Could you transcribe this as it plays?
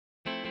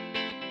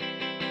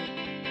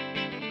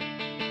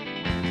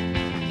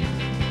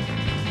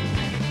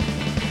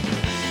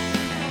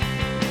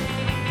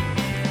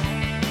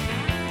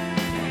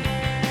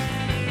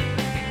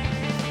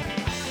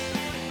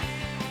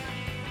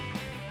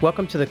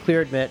Welcome to the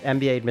Clear Admit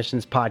MBA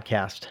Admissions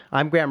Podcast.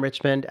 I'm Graham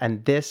Richmond,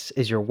 and this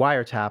is your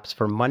wiretaps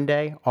for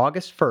Monday,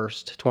 August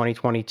 1st,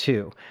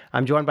 2022.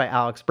 I'm joined by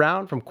Alex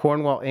Brown from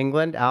Cornwall,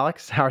 England.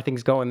 Alex, how are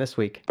things going this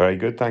week? Very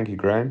good, thank you,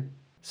 Graham.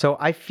 So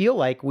I feel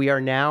like we are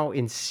now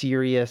in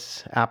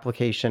serious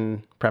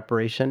application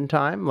preparation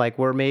time. Like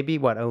we're maybe,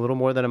 a little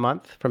more than a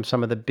month from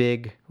some of the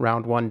big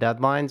round one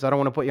deadlines. I don't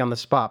want to put you on the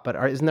spot, but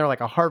isn't there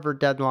like a Harvard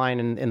deadline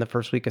in the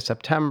first week of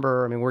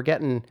September? I mean, we're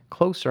getting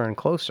closer and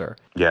closer.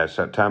 Yeah,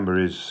 September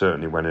is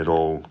certainly when it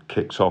all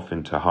kicks off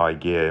into high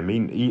gear. I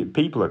mean,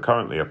 people are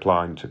currently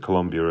applying to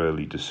Columbia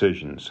Early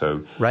Decision.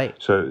 So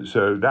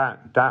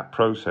that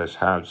process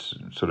has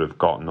sort of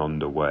gotten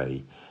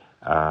underway.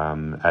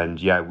 And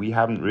yeah, we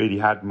haven't really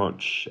had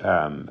much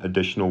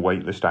additional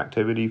waitlist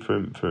activity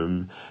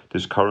from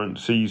this current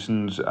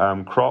season's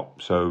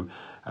crop. So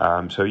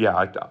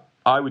yeah,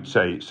 I would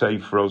say it's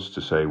safe for us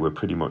to say we're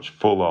pretty much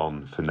full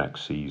on for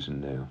next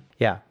season now.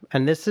 Yeah,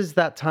 and this is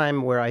that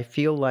time where I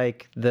feel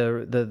like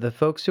the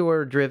folks who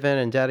are driven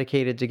and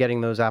dedicated to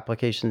getting those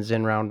applications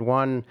in round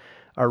one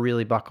are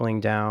really buckling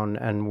down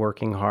and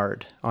working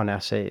hard on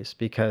essays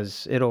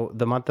because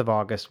the month of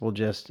August will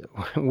just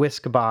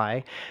whisk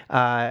by.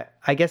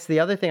 I guess the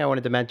other thing I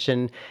wanted to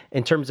mention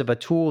in terms of a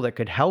tool that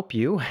could help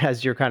you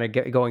as you're kind of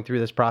going through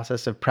this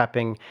process of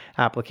prepping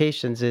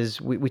applications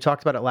is we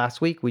talked about it last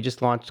week. We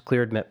just launched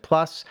Clear Admit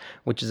Plus,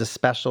 which is a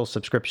special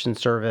subscription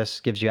service,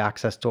 gives you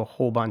access to a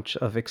whole bunch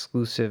of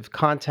exclusive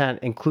content,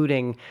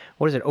 including,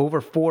 over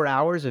 4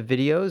 hours of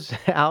videos,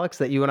 Alex,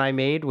 that you and I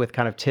made with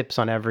kind of tips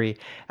on every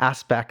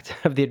aspect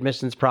of the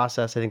admissions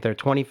process. I think there are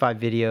 25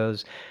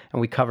 videos and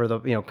we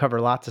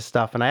cover lots of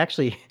stuff. And I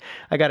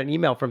got an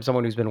email from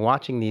someone who's been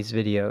watching these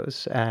videos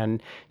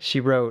and she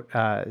wrote,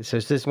 so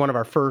this is one of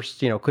our first,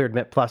 Clear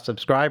Admit Plus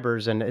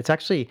subscribers. And it's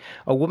actually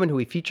a woman who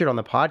we featured on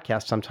the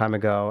podcast some time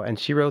ago. And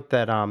she wrote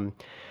that,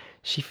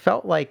 she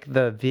felt like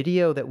the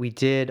video that we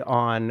did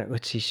on,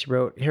 she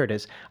wrote, here it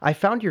is. I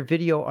found your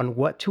video on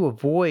what to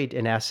avoid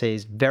in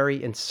essays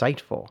very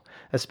insightful,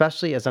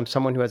 especially as I'm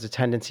someone who has a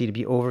tendency to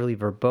be overly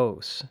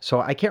verbose.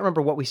 So I can't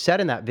remember what we said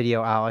in that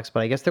video, Alex, but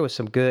I guess there was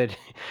some good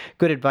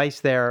advice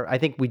there. I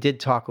think we did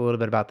talk a little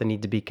bit about the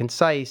need to be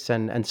concise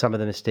and some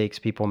of the mistakes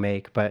people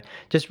make, but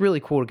just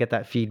really cool to get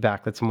that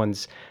feedback that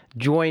someone's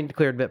joined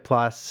Clear Admit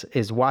Plus,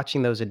 is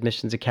watching those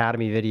Admissions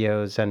Academy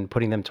videos and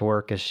putting them to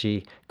work as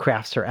she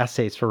crafts her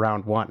essays for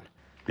round one.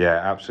 Yeah,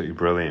 absolutely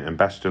brilliant, and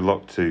best of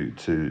luck to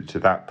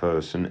that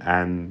person.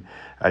 And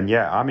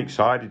yeah, I'm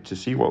excited to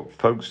see what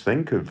folks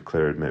think of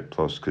Clear Admit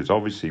Plus because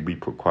obviously we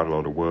put quite a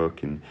lot of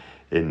work in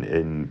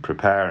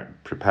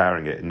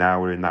preparing it.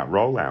 Now we're in that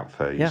rollout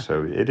phase,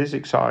 So it is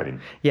exciting.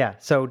 Yeah,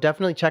 so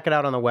definitely check it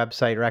out on the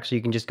website, or actually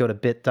you can just go to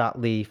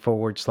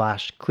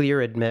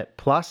bit.ly/Clear Admit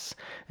Plus.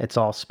 It's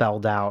all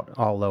spelled out,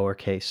 all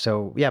lowercase.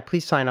 So yeah,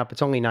 please sign up.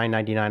 It's only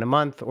 $9.99 a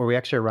month, or we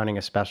actually are running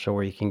a special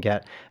where you can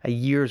get a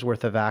year's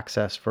worth of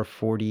access for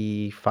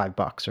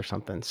 $45 or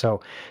something.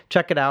 So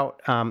check it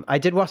out. I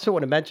did also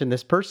want to mention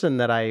this person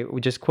that I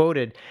just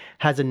quoted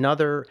has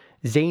another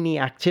zany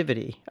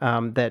activity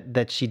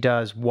that she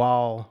does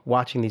while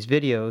watching these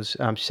videos.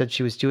 She said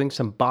she was doing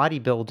some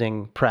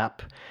bodybuilding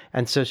prep.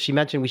 And so she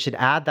mentioned we should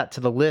add that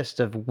to the list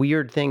of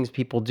weird things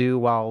people do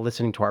while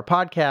listening to our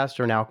podcast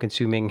or now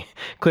consuming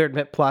Clear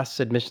Admit Plus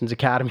Admissions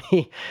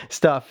Academy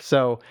stuff.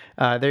 So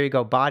there you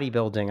go,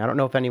 bodybuilding. I don't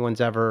know if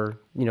anyone's ever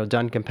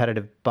done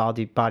competitive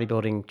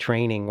bodybuilding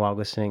training while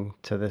listening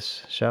to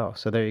this show.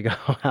 So there you go,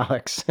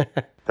 Alex.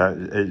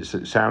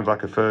 It sounds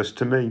like a first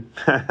to me.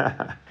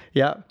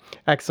 Yeah,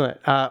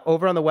 excellent.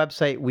 Over on the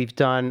website, we've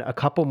done a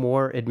couple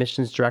more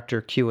admissions director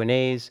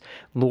Q&As.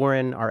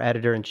 Lauren, our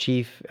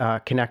editor-in-chief,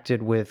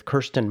 connected with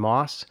Kirsten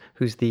Moss,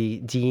 who's the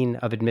dean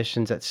of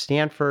admissions at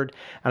Stanford.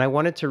 And I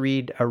wanted to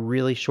read a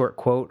really short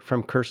quote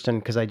from Kirsten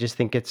because I just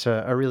think it's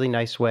a really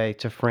nice way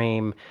to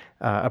frame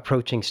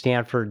approaching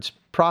Stanford's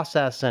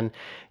process. And,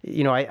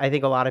 I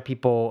think a lot of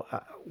people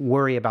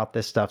worry about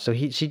this stuff. So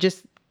she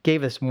just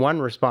gave us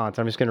one response.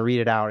 I'm just going to read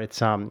it out.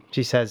 It's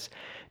she says,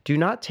 "Do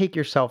not take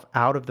yourself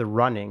out of the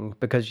running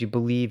because you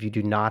believe you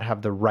do not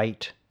have the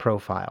right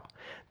profile.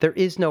 There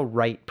is no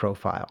right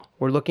profile.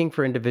 We're looking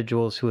for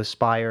individuals who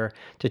aspire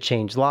to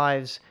change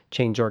lives,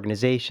 change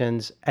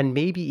organizations, and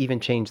maybe even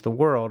change the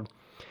world.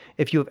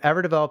 If you have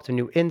ever developed a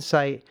new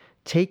insight,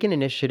 taken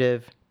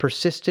initiative,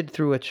 persisted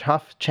through a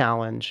tough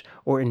challenge,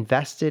 or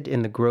invested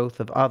in the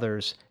growth of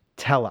others,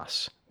 tell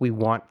us. We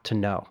want to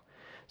know."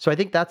 So I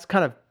think that's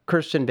kind of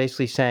Kirsten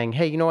basically saying,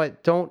 hey, you know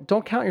what,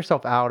 don't count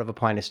yourself out of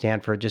applying to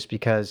Stanford just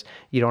because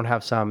you don't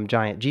have some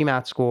giant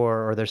GMAT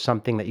score or there's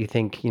something that you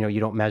think, you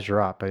don't measure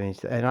up. I mean,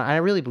 and I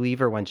really believe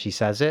her when she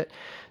says it.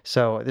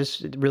 So this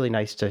is really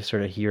nice to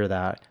sort of hear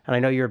that. And I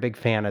know you're a big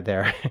fan of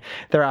their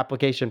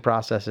application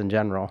process in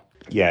general.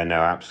 Yeah, no,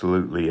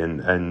 absolutely.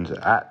 And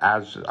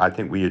as I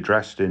think we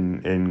addressed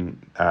in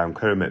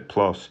Clear Admit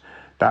Plus,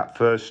 that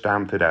first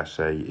Stanford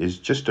essay is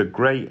just a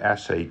great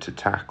essay to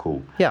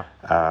tackle,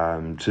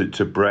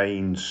 to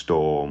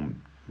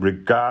brainstorm,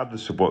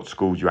 regardless of what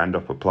schools you end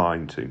up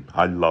applying to.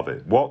 I love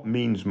it. What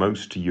means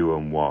most to you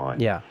and why?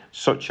 Yeah.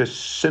 Such a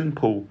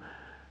simple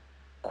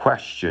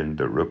question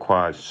that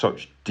requires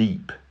such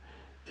deep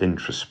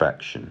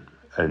introspection.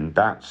 And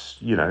that's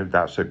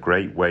a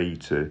great way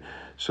to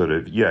sort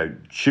of,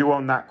 chew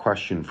on that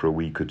question for a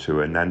week or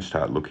two and then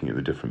start looking at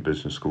the different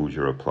business schools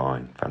you're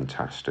applying.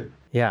 Fantastic.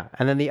 Yeah.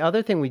 And then the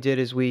other thing we did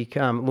is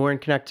Lauren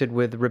connected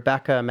with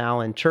Rebecca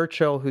Mallon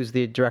Churchill, who's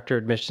the director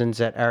of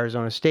admissions at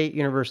Arizona State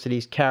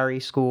University's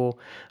Carey School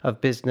of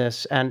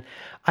Business. And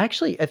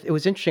it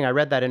was interesting. I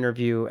read that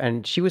interview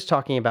and she was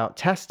talking about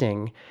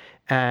testing.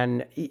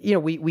 And,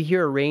 we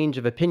hear a range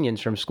of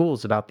opinions from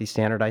schools about these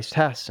standardized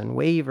tests and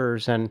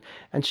waivers. And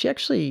she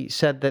actually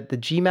said that the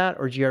GMAT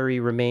or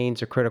GRE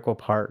remains a critical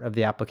part of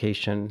the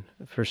application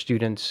for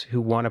students who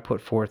want to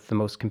put forth the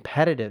most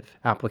competitive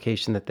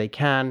application that they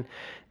can.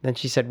 Then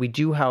she said, we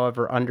do,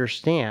 however,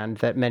 understand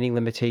that many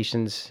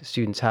limitations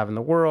students have in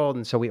the world.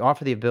 And so we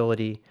offer the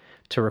ability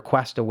to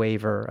request a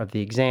waiver of the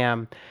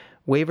exam.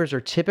 Waivers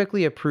are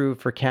typically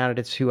approved for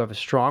candidates who have a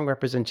strong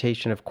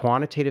representation of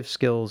quantitative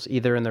skills,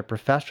 either in their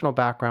professional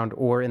background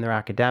or in their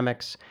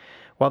academics.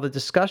 While the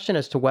discussion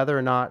as to whether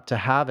or not to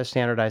have a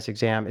standardized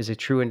exam is a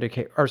true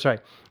indicator,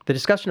 the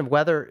discussion of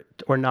whether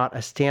or not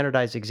a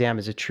standardized exam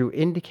is a true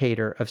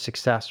indicator of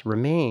success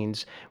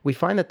remains, we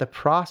find that the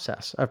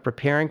process of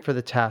preparing for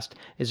the test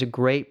is a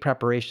great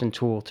preparation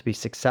tool to be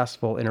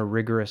successful in a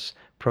rigorous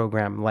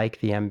program like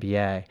the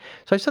MBA.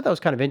 So I just thought that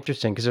was kind of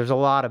interesting because there's a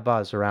lot of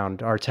buzz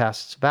around are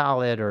tests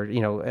valid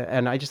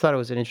and I just thought it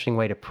was an interesting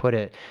way to put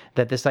it,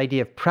 that this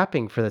idea of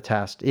prepping for the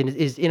test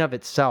is in of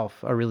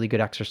itself a really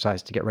good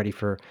exercise to get ready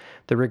for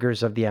the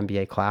rigors of the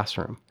MBA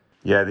classroom.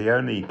 Yeah, the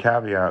only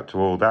caveat to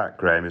all that,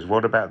 Graham, is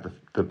what about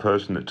the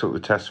person that took the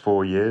test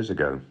 4 years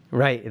ago?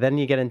 Right. Then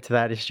you get into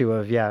that issue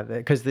of,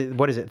 because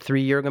what is it,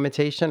 3-year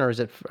limitation, or is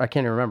it, I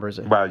can't even remember, is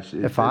it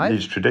 5?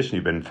 It's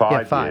traditionally been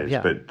 5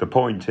 years, but the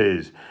point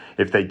is,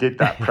 if they did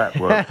that prep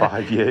work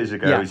 5 years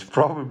ago, it's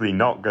probably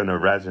not going to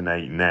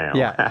resonate now.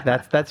 Yeah,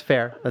 that's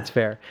fair. That's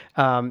fair.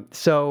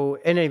 So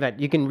in any event,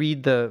 you can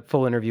read the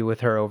full interview with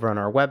her over on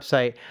our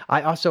website.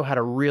 I also had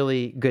a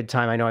really good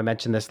time. I know I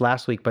mentioned this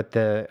last week, but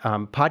the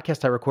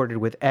podcast I recorded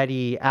with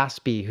Eddie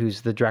Aspie,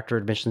 who's the director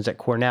of admissions at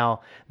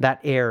Cornell, that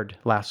aired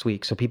last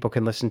week. So people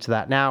can listen to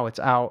that now. It's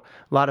out.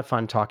 A lot of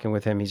fun talking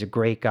with him. He's a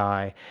great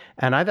guy.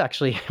 And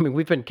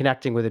we've been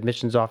connecting with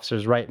admissions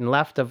officers right and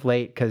left of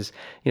late because,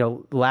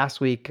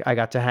 last week I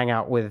got to hang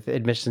out with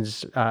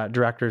admissions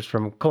directors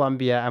from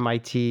Columbia,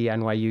 MIT,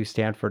 NYU,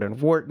 Stanford, and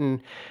Wharton.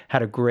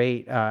 Had a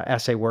great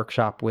essay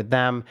workshop with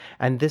them.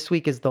 And this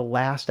week is the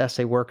last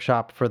essay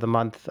workshop for the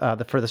month,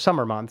 for the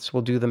summer months.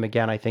 We'll do them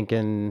again, I think,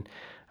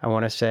 I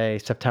want to say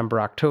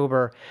September,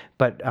 October,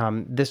 but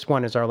this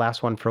one is our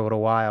last one for a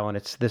little while, and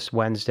it's this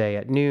Wednesday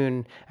at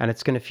noon, and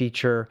it's going to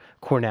feature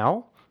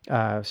Cornell.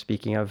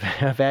 Speaking of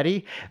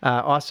Eddie,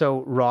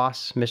 also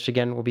Ross,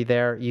 Michigan will be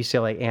there,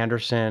 UCLA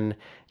Anderson,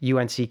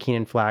 UNC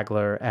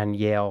Kenan-Flagler, and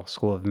Yale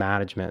School of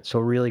Management. So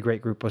a really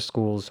great group of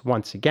schools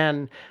once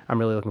again. I'm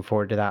really looking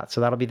forward to that.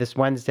 So that'll be this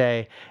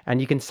Wednesday, and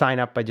you can sign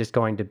up by just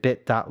going to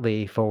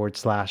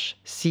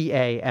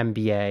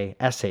bit.ly/CAMBA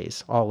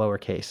essays, all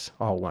lowercase,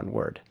 all one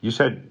word. You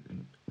said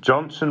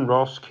Johnson,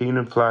 Ross,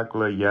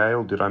 Kenan-Flagler,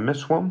 Yale. Did I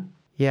miss one?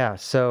 Yeah,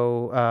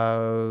 so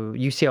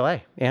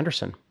UCLA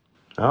Anderson.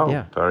 Oh,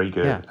 yeah. Very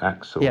good. Yeah.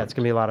 Excellent. Yeah, it's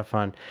going to be a lot of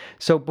fun.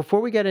 So before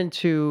we get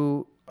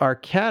into our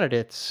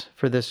candidates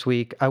for this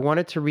week, I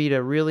wanted to read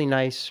a really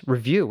nice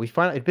review.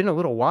 It'd been a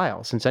little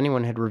while since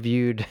anyone had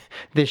reviewed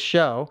this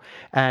show.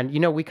 And,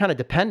 we kind of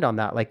depend on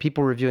that. Like,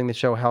 people reviewing the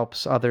show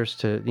helps others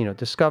to,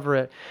 discover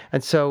it.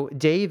 And so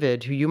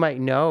David, who you might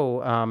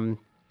know,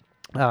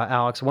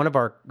 Alex, one of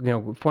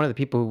the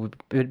people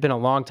who had been a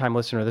long time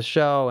listener of the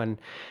show and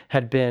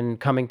had been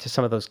coming to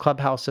some of those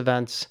Clubhouse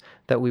events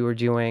that we were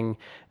doing.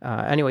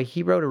 Anyway,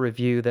 he wrote a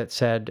review that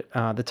said,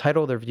 the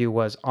title of the review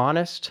was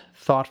Honest,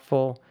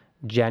 Thoughtful,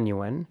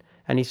 Genuine.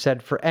 And he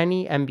said, for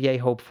any MBA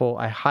hopeful,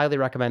 I highly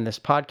recommend this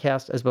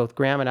podcast as both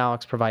Graham and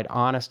Alex provide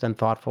honest and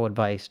thoughtful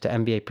advice to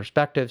MBA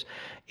prospectives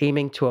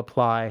aiming to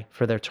apply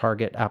for their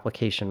target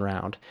application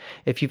round.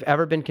 If you've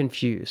ever been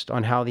confused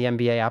on how the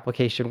MBA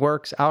application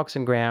works, Alex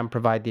and Graham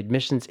provide the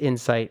admissions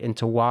insight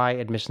into why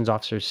admissions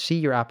officers see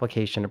your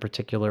application a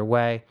particular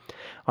way.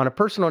 On a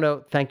personal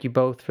note, thank you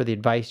both for the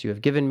advice you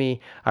have given me.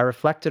 I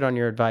reflected on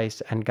your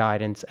advice and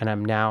guidance and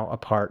am now a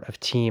part of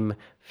Team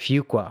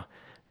Fuqua.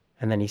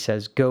 And then he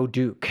says, go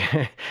Duke.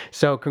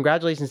 So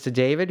congratulations to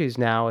David, who's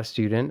now a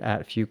student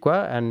at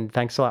Fuqua. And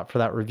thanks a lot for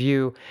that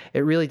review.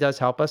 It really does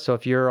help us. So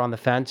if you're on the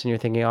fence and you're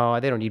thinking, oh,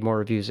 they don't need more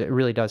reviews, it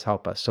really does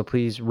help us. So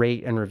please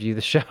rate and review the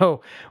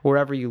show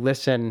wherever you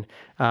listen.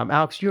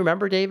 Alex, do you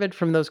remember, David,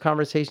 from those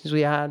conversations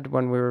we had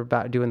when we were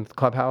about doing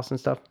Clubhouse and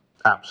stuff?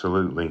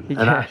 Absolutely. And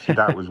actually,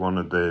 that was one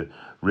of the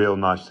real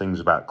nice things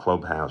about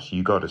Clubhouse.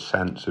 You got a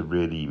sense of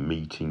really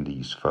meeting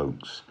these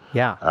folks.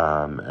 Yeah.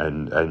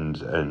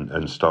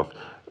 And stuff.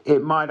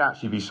 It might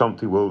actually be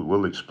something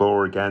we'll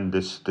explore again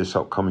this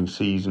upcoming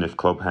season if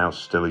Clubhouse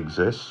still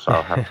exists.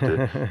 I'll have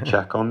to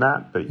check on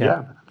that. But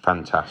yeah,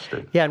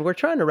 fantastic. Yeah, and we're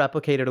trying to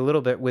replicate it a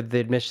little bit with the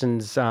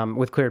admissions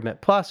with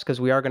ClearAdmit Plus,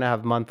 because we are going to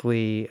have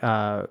monthly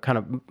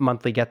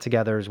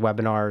get-togethers,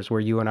 webinars where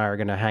you and I are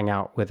going to hang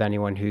out with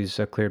anyone who's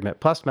a ClearAdmit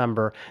Plus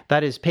member.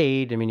 That is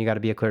paid. I mean, you got to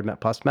be a ClearAdmit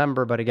Plus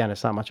member, but again,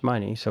 it's not much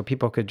money. So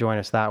people could join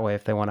us that way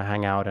if they want to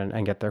hang out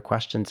and get their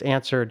questions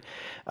answered.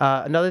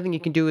 Another thing you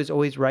can do is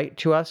always write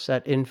to us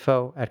at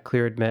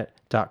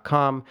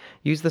info@clearadmit.com.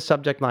 Use the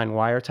subject line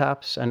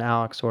wiretaps, and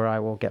Alex or I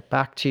will get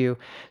back to you.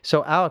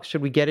 So Alex,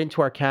 should we get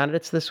into our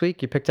candidates this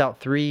week? You picked out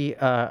 3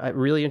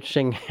 really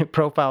interesting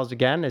profiles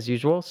again, as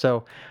usual.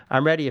 So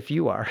I'm ready if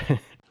you are.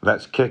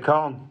 Let's kick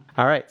on.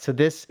 All right. So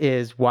this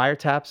is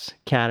Wiretaps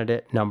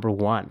candidate number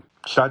 1.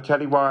 Should I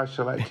tell you why I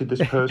selected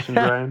this person,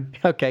 Graham?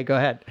 Okay, go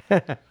ahead.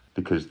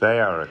 Because they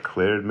are a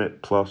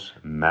ClearAdmit Plus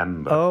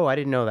member. Oh, I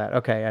didn't know that.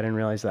 Okay, I didn't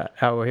realize that.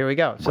 Oh, well, here we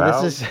go. So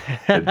well, this is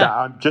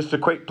just a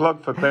quick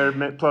plug for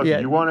ClearAdmit Plus. Yeah.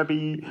 You want to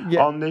be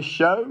on this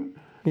show?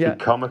 Yeah.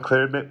 Become a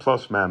ClearAdmit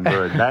Plus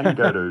member, and then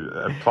go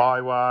to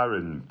ApplyWire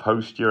and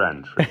post your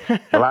entry.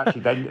 Well,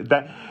 actually,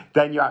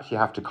 then you actually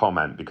have to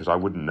comment, because I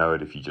wouldn't know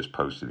it if you just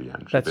posted the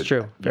entry. That's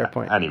true. Fair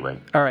point. Anyway.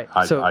 All right.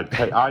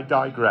 I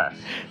digress.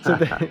 So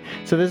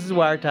this is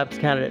Wiretaps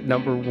candidate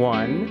number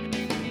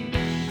 1.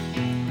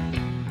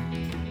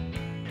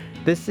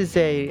 This is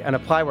an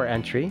ApplyWire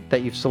entry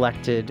that you've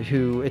selected.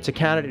 It's a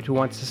candidate who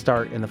wants to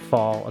start in the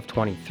fall of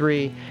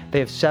 23. They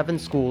have 7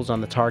 schools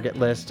on the target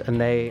list, and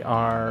they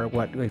are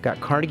we've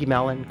got Carnegie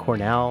Mellon,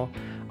 Cornell,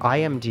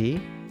 IMD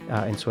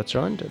in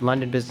Switzerland,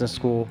 London Business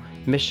School,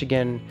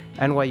 Michigan,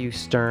 NYU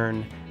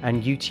Stern,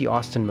 and UT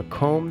Austin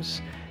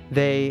McCombs.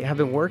 They have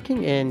been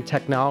working in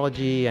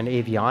technology and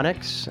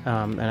avionics,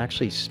 and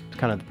actually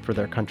kind of for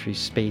their country's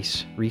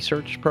space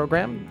research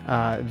program.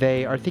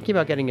 They are thinking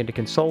about getting into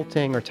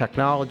consulting or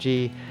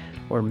technology,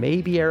 or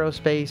maybe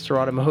aerospace or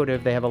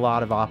automotive. They have a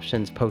lot of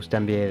options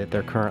post-MBA that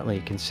they're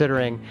currently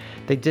considering.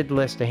 They did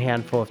list a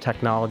handful of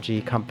technology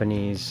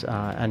companies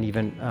and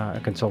even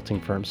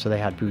consulting firms. So they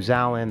had Booz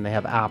Allen, they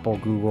have Apple,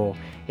 Google,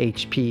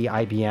 HP,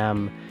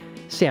 IBM,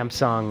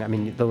 Samsung. I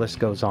mean, the list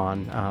goes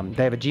on.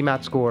 They have a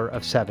GMAT score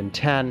of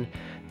 710.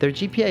 Their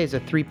GPA is a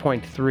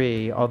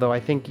 3.3, although I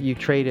think you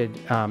traded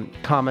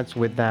comments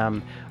with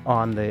them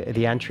on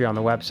the entry on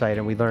the website,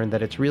 and we learned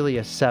that it's really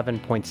a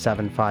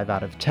 7.75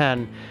 out of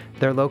 10.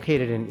 They're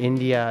located in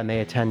India, and they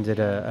attended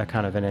a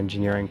kind of an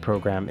engineering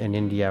program in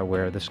India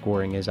where the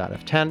scoring is out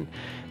of 10.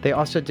 They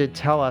also did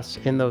tell us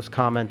in those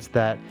comments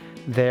that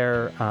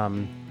their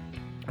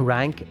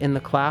rank in the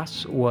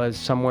class was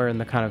somewhere in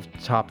the kind of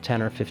top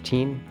 10 or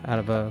 15 out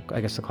of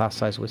I guess the class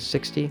size was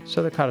 60.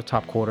 So they're kind of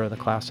top quarter of the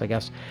class, I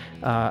guess.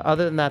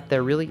 Other than that,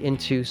 they're really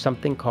into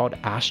something called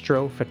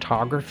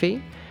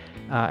astrophotography.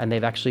 And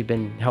they've actually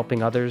been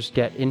helping others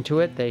get into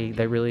it. They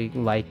really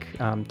like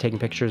taking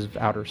pictures of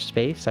outer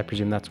space. I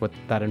presume that's what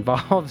that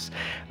involves.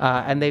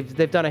 And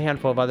they've done a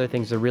handful of other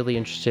things. They're really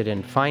interested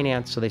in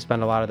finance, so they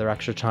spend a lot of their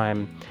extra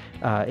time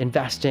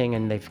investing,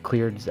 and they've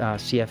cleared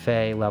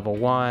CFA level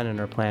 1 and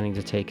are planning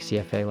to take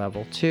CFA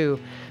level 2.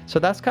 So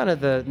that's kind of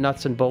the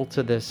nuts and bolts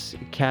of this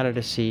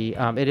candidacy.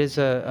 It's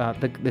a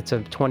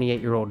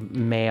 28-year-old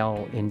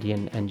male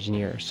Indian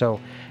engineer. So,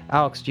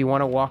 Alex, do you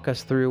want to walk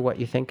us through what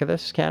you think of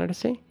this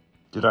candidacy?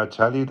 Did I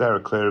tell you they're a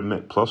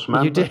ClearAdmit Plus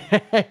member? You did.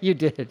 You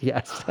did,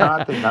 yes.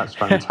 I think that's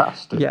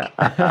fantastic. Yeah.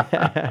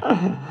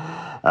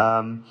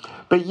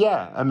 But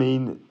yeah, I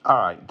mean, all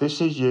right,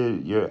 this is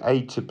your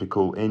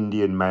atypical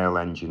Indian male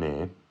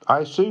engineer.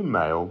 I assume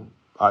male.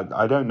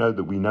 I don't know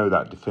that we know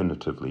that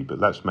definitively, but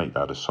let's make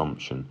that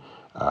assumption,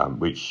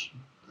 which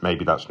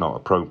maybe that's not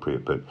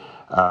appropriate. But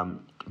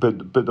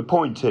the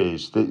point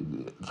is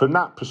that from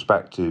that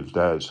perspective,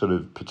 they're sort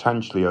of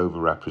potentially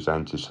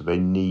overrepresented, so they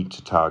need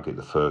to target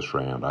the first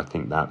round. I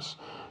think that's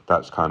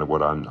kind of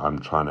what I'm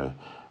trying to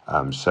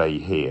say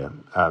here.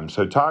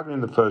 So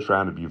targeting the first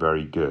round would be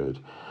very good.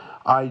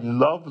 I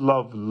love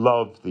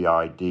the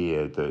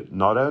idea that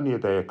not only are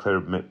they a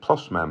ClearAdmit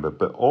Plus member,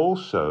 but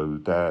also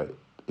their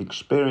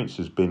experience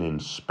has been in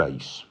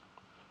space,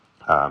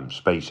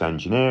 space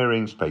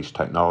engineering, space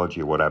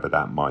technology, or whatever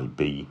that might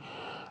be.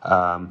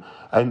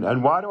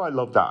 And why do I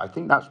love that? I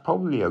think that's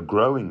probably a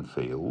growing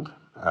field,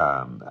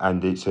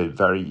 and it's a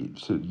very,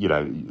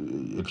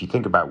 if you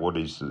think about what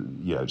is,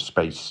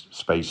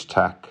 space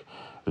tech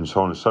and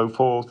so on and so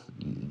forth,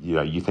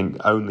 you think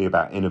only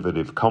about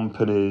innovative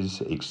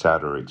companies, et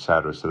cetera, et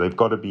cetera. So they've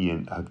got to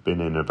have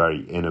been in a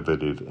very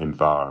innovative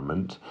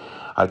environment.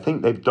 I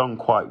think they've done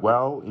quite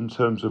well in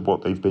terms of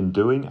what they've been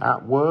doing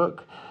at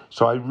work.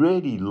 So I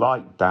really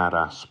like that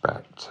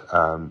aspect.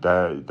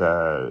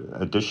 Their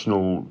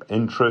additional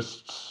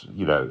interests,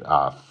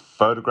 are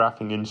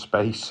photographing in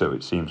space. So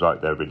it seems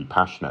like they're really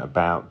passionate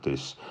about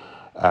this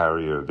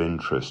area of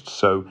interest.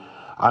 So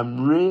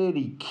I'm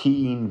really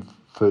keen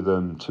for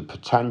them to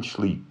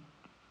potentially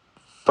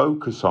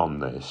focus on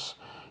this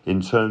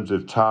in terms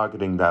of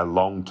targeting their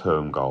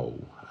long-term goal,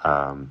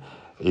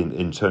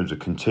 in terms of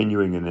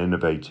continuing and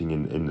innovating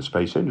in the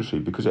space industry,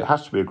 because it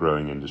has to be a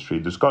growing industry.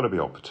 There's got to be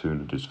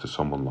opportunities for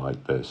someone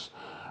like this.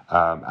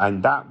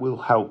 And that will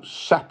help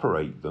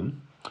separate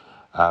them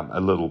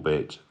a little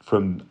bit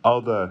from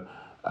other,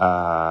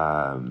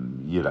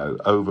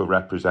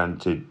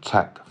 overrepresented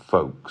tech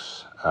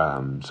folks.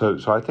 So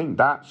I think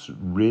that's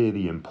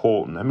really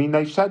important. I mean,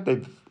 they've said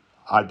they've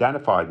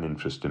identified an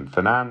interest in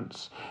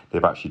finance.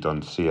 They've actually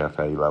done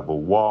CFA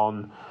level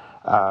 1.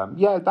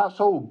 That's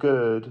all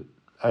good.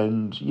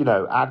 And,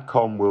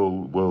 AdCom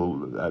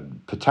will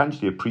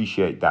potentially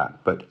appreciate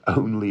that, but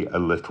only a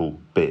little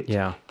bit.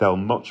 Yeah. They'll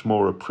much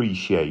more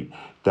appreciate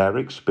their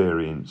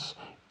experience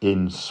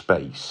in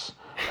space,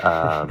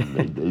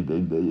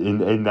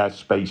 in their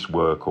space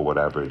work or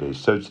whatever it is.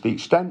 So to the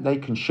extent they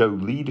can show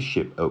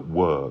leadership at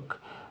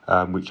work,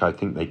 which I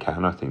think they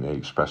can, I think they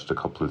expressed a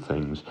couple of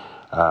things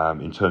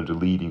in terms of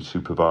leading,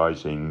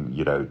 supervising,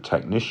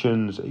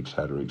 technicians, et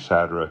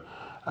cetera,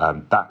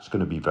 that's going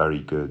to be very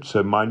good.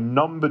 So my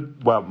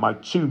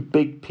two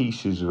big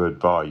pieces of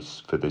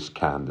advice for this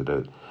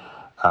candidate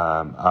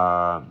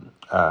are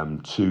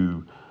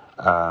to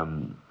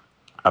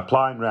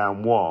apply in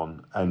round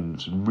 1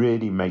 and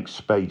really make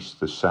space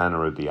the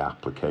center of the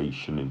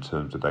application in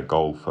terms of their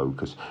goal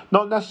focus.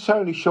 Not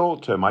necessarily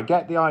short term. I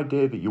get the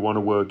idea that you want to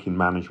work in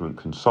management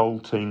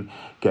consulting,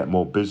 get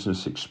more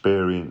business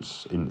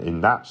experience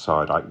in that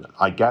side.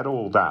 I get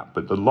all that.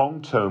 But the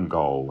long-term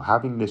goal,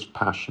 having this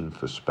passion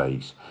for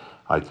space,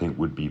 I think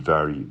would be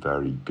very,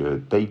 very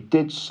good. They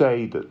did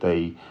say that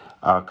they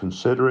are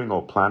considering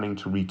or planning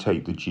to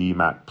retake the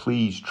GMAT.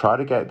 Please try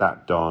to get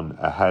that done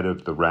ahead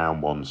of the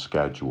round 1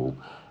 schedule,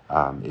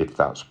 if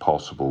that's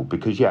possible.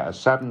 Because a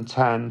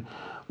 710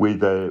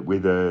 with a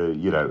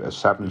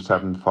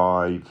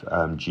 775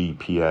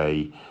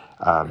 GPA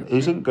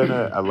isn't going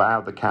to allow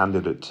the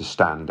candidate to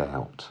stand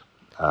out.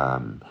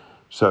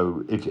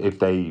 So if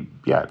they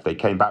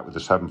came back with a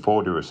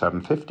 740 or a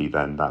 750,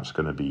 then that's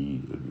going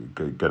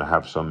to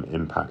have some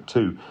impact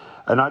too.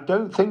 And I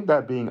don't think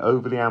they're being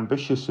overly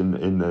ambitious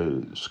in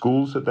the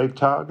schools that they've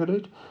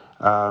targeted.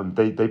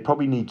 They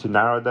probably need to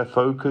narrow their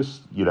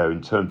focus,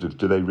 in terms of,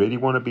 do they really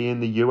want to be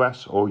in the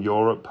US or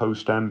Europe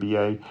post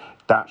MBA?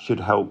 That should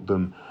help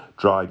them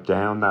drive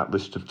down that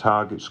list of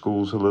target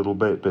schools a little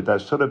bit. But they're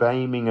sort of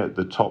aiming at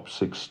the top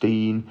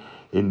 16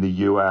 in the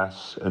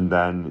US, and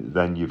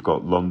then you've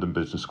got London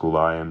Business School,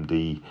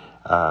 IMD,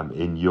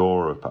 in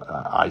Europe.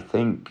 I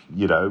think,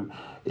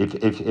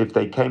 if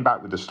they came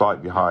back with a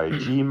slightly higher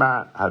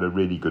GMAT, had a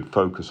really good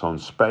focus on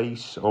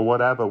space or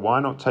whatever, why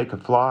not take a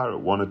flyer at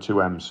 1 or 2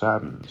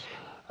 M7s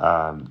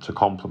to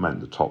complement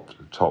the top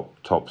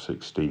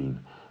 16?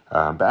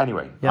 But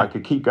anyway, I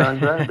could keep going,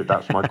 Graham, but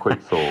that's my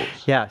quick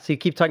thoughts. Yeah, so you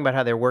keep talking about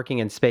how they're working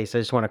in space. I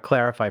just want to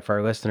clarify for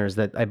our listeners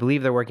that I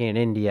believe they're working in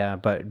India,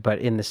 but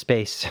in the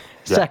space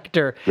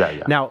sector.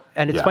 Yeah. Now,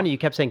 and it's funny, you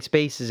kept saying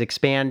space is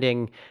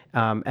expanding.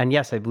 And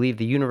yes, I believe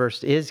the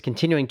universe is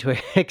continuing to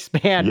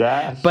expand.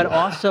 Yes. But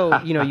also,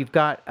 you've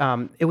got,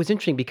 it was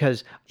interesting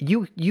because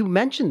you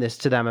mentioned this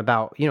to them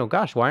about,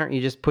 gosh, why aren't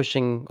you just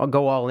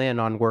go all in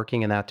on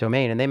working in that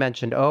domain? And they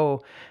mentioned,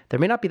 there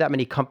may not be that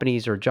many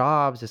companies or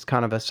jobs. It's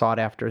kind of a sought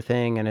after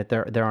thing, and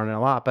there aren't a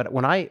lot. But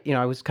when I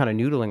was kind of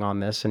noodling on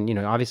this, and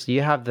obviously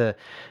you have the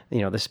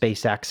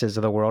SpaceXs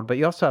of the world, but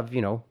you also have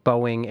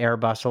Boeing,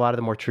 Airbus, a lot of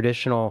the more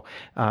traditional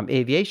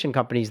aviation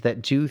companies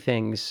that do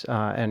things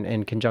and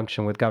in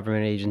conjunction with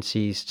government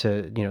agencies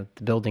to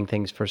building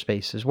things for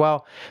space as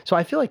well. So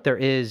I feel like there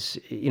is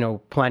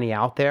plenty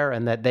out there,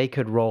 and that they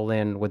could roll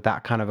in with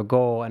that kind of a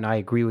goal. And I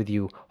agree with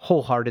you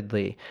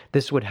wholeheartedly.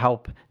 This would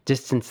help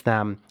distance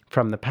them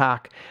from the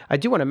pack. I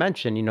do want to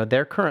mention,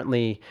 they're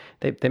currently,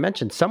 they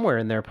mentioned somewhere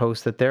in their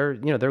post that they're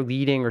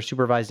leading or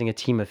supervising a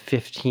team of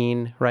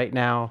 15 right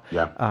now.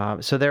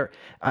 Yeah. So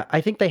I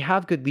think they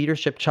have good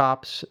leadership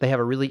chops. They have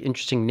a really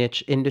interesting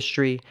niche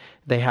industry.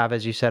 They have,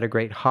 as you said, a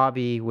great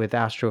hobby with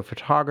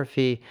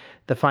astrophotography.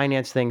 The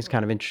finance thing's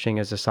kind of interesting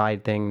as a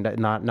side thing,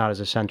 not as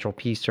a central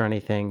piece or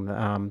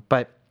anything.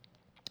 But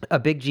a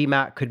big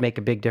GMAT could make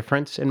a big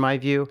difference in my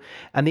view.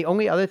 And the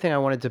only other thing I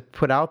wanted to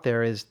put out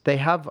there is they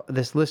have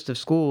this list of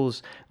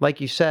schools.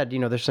 Like you said,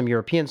 there's some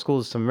European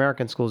schools, some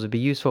American schools. It'd be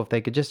useful if they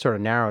could just sort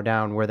of narrow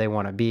down where they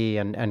want to be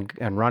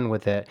and run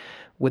with it.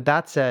 With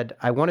that said,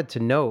 I wanted to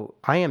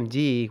note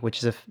IMD,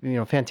 which is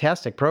a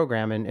fantastic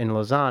program in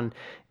Lausanne,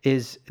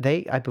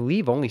 I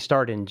believe only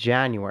start in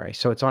January.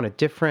 So it's on a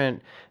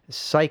different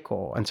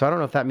cycle. And so I don't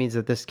know if that means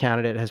that this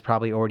candidate has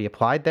probably already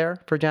applied there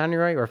for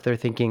January, or if they're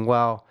thinking,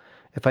 well,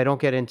 if I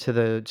don't get into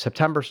the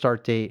September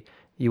start date,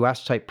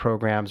 US type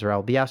programs or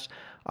LBS,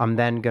 I'm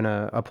then going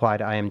to apply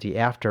to IMD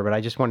after. But I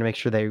just want to make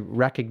sure they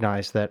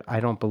recognize that I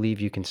don't believe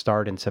you can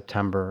start in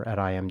September at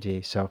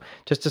IMD. So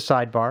just a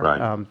sidebar.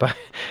 Right.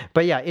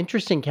 But yeah,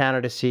 interesting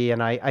candidacy.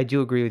 And I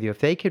do agree with you. If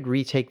they could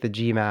retake the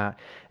GMAT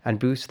and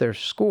boost their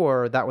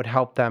score, that would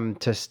help them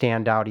to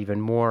stand out even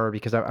more,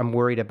 because I'm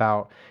worried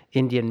about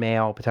Indian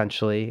male,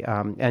 potentially,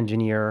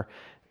 engineer.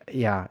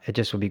 Yeah, it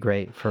just would be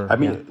great for...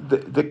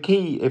 the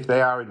key, if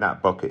they are in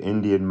that bucket,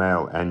 Indian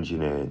male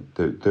engineer,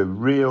 the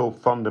real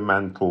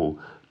fundamental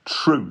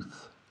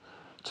truth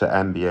to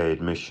MBA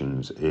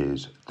admissions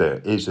is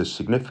there is a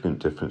significant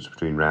difference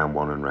between round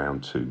 1 and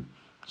round 2.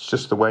 It's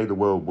just the way the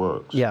world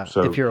works. Yeah,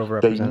 So if you're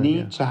overrepresented. They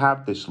need to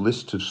have this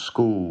list of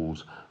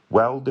schools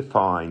well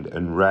defined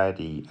and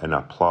ready and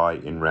apply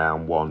in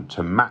round one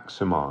to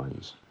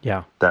maximize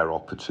their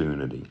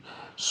opportunity.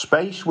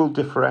 Space will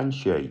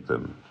differentiate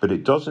them, but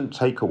it doesn't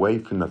take away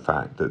from the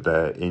fact that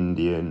they're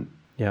Indian,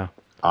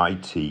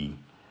 IT,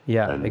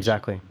 and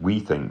exactly.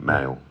 we think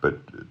male, but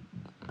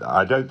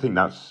I don't think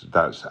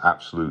that's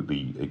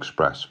absolutely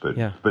expressed,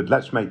 but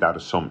let's make that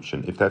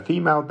assumption. If they're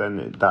female,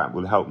 then that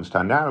will help them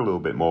stand out a little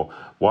bit more.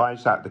 Why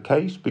is that the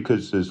case?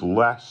 Because there's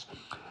less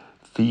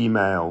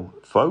female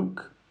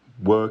folk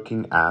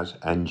working as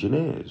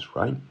engineers,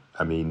 right?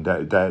 I mean,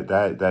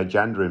 their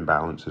gender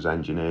imbalance as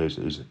engineers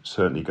is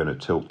certainly going to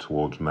tilt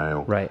towards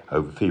male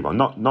over female,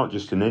 not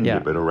just in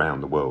India, but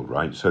around the world,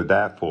 right? So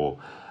therefore,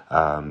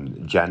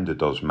 gender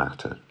does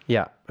matter.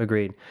 Yeah,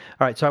 agreed.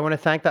 All right, so I want to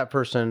thank that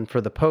person for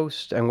the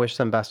post and wish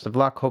them best of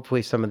luck.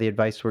 Hopefully some of the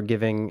advice we're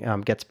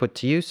giving gets put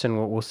to use,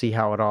 and we'll see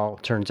how it all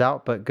turns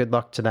out. But good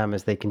luck to them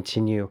as they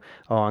continue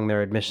along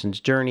their admissions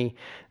journey.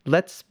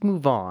 Let's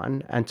move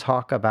on and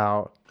talk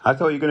about... I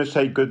thought you were going to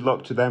say good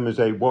luck to them as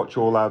they watch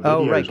all our videos.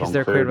 Oh, right, because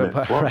they're cleared with...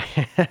 Right.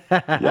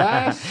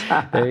 Yes!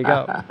 There you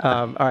go.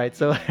 All right,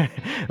 so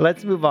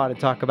let's move on and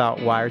talk about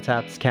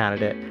Wiretaps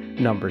candidate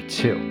number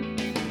 2.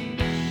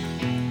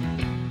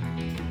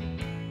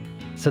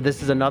 So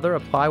this is another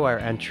ApplyWire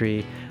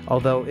entry,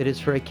 although it is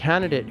for a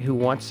candidate who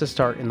wants to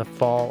start in the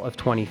fall of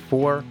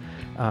 24,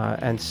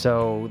 and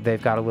so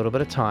they've got a little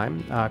bit of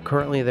time.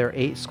 Currently, there are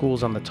 8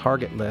 schools on the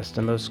target list,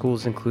 and those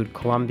schools include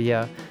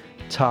Columbia,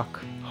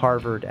 Tuck,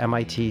 Harvard,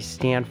 MIT,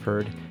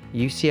 Stanford,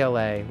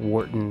 UCLA,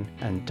 Wharton,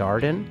 and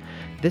Darden.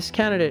 This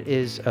candidate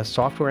is a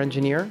software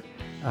engineer.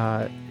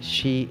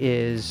 She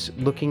is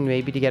looking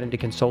maybe to get into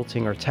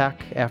consulting or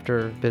tech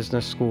after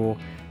business school.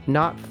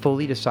 Not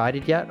fully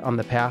decided yet on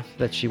the path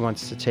that she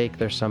wants to take.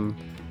 There's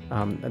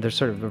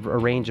sort of a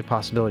range of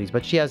possibilities,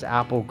 but she has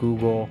Apple,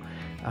 Google.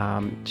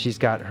 She's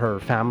got her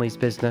family's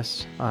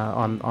business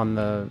on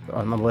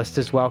the list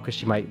as well, because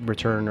she might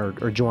return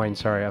or join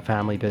a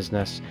family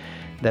business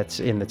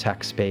that's in the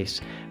tech space.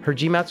 Her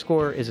GMAT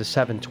score is a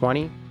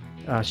 720.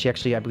 She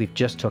actually, I believe,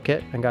 just took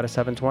it and got a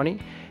 720.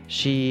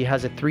 She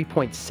has a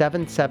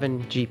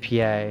 3.77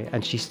 GPA,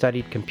 and she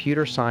studied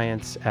computer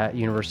science at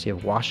University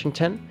of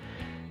Washington.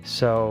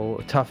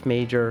 So tough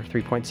major,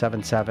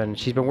 3.77.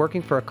 She's been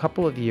working for a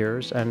couple of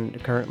years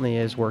and currently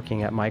is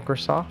working at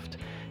Microsoft,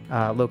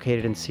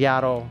 located in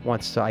Seattle,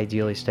 wants to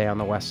ideally stay on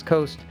the West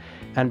Coast.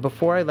 And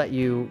before I let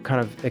you kind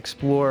of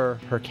explore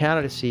her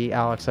candidacy,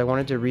 Alex, I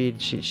wanted to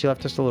read, she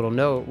left us a little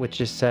note which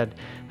just said,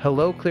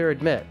 "Hello, Clear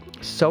Admit.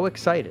 So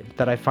excited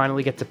that I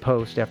finally get to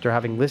post after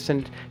having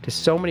listened to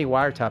so many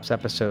Wiretaps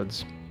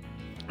episodes.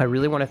 I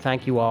really want to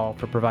thank you all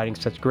for providing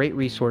such great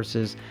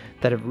resources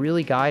that have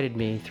really guided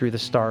me through the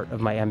start of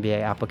my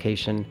MBA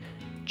application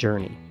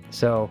journey."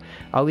 So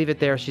I'll leave it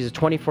there. She's a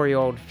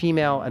 24-year-old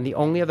female, and the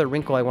only other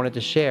wrinkle I wanted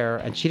to share,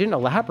 and she didn't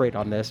elaborate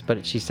on this,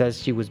 but she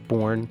says she was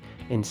born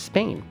in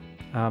Spain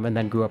and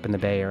then grew up in the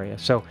Bay Area.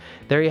 So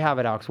there you have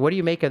it, Alex. What do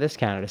you make of this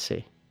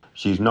candidacy?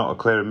 She's not a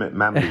Clear Admit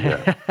member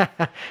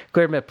yet.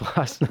 Clear Admit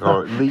Plus. No.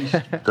 Or at least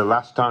the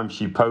last time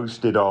she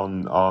posted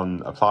on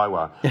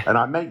ApplyWire. And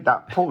I make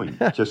that point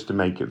just to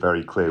make it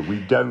very clear. We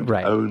don't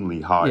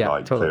only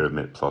highlight Clear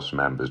Admit Plus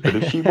members. But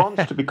if she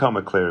wants to become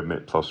a Clear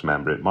Admit Plus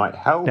member, it might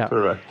help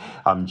her.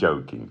 I'm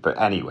joking.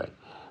 But anyway.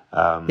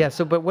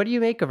 But what do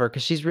you make of her?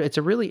 Because it's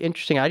a really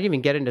interesting. I didn't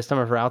even get into some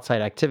of her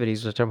outside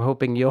activities, which I'm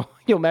hoping you'll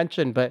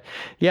mention. But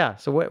yeah,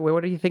 so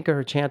what do you think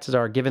her chances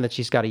are, given that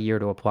she's got a year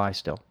to apply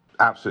still?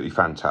 Absolutely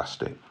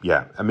fantastic.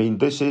 Yeah, I mean,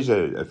 this is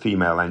a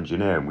female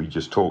engineer, and we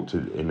just talked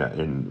in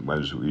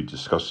as we were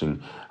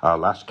discussing our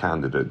last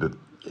candidate that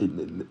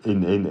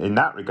in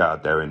that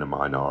regard they're in a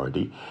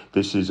minority.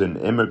 This is an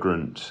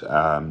immigrant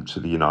to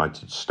the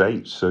United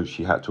States, so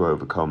she had to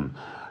overcome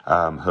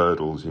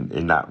hurdles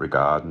in that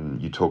regard.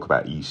 And you talk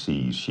about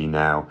ECs. She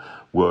now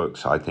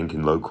works, I think,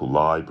 in local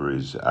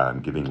libraries,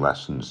 giving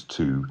lessons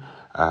to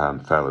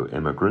fellow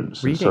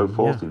immigrants and so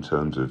forth, in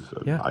terms of,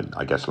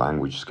 I guess,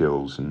 language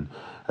skills and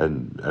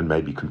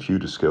maybe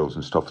computer skills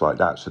and stuff like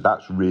that. So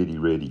that's really,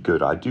 really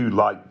good. I do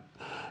like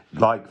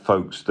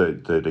folks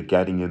that are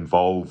getting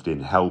involved in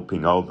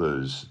helping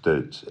others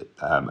that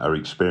are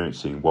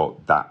experiencing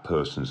what that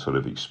person sort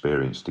of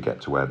experienced to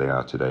get to where they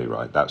are today,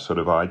 right? That sort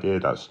of idea,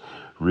 that's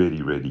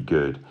really, really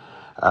good.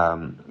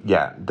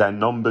 Their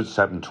numbers,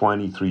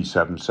 720,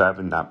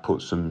 377, that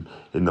puts them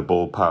in the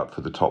ballpark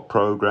for the top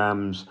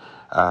programs.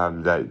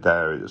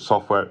 They're a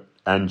software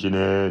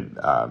engineer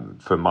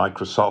for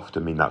Microsoft. I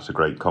mean, that's a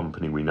great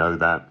company, we know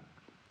that.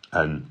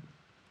 And,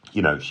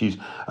 you know, she's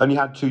only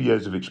had 2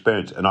 years of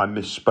experience, and I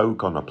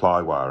misspoke on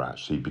ApplyWire,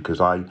 actually, because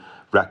I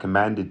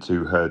recommended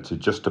to her to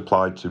just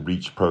apply to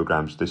Reach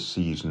programs this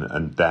season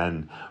and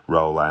then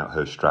roll out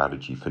her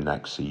strategy for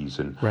next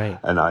season. Right.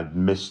 And I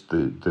missed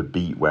the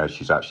beat where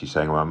she's actually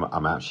saying, well,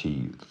 I'm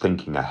actually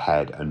thinking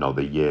ahead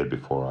another year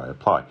before I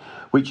apply,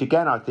 which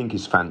again I think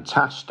is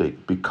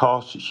fantastic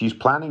because she's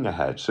planning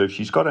ahead. So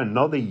she's got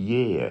another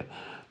year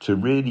to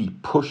really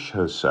push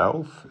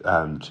herself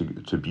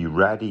to be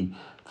ready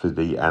for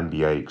the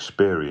MBA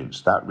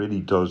experience, that really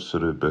does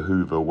sort of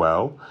behoove her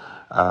well.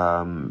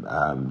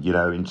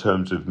 In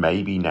terms of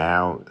maybe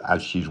now,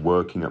 as she's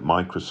working at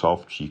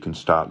Microsoft, she can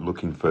start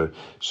looking for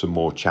some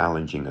more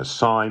challenging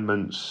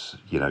assignments.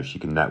 She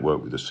can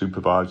network with the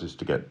supervisors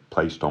to get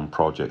placed on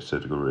projects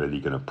that are really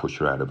going to push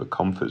her out of her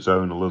comfort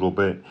zone a little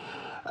bit.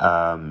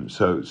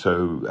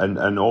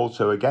 And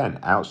also, again,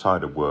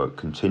 outside of work,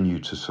 continue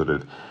to sort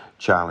of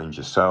challenge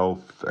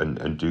yourself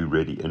and do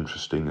really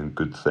interesting and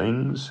good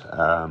things.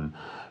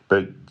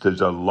 But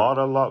there's a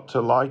lot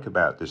to like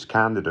about this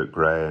candidate,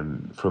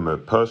 Graham, from a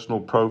personal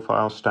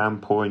profile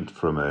standpoint,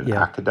 from an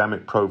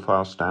academic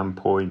profile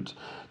standpoint,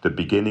 the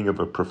beginning of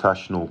a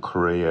professional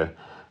career.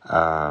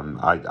 I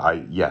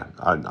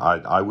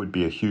would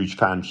be a huge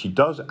fan. She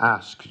does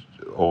ask,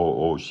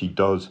 or she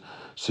does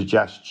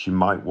suggest she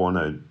might want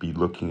to be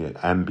looking at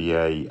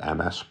MBA,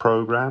 MS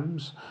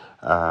programs.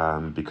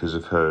 Because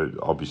of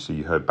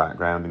her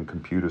background in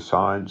computer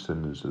science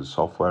and as a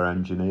software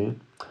engineer.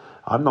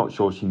 I'm not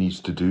sure she needs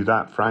to do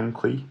that,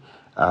 frankly.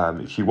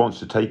 If she wants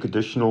to take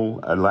additional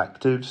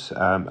electives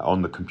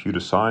on the computer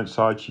science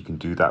side, she can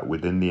do that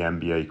within the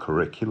MBA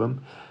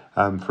curriculum.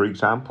 For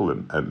example,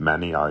 at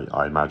many,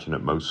 I imagine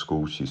at most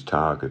schools she's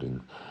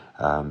targeting.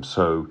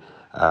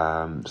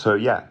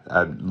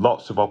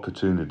 Lots of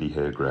opportunity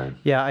here, Graham.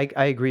 Yeah,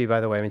 I agree,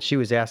 by the way. I mean, she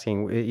was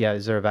asking,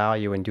 is there a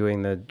value in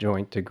doing the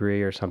joint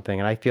degree or something?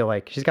 And I feel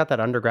like she's got that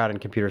undergrad in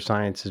computer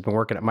science, has been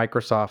working at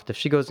Microsoft. If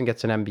she goes and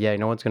gets an MBA,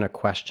 no one's going to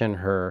question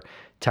her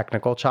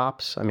technical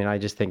chops. I mean, I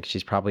just think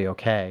she's probably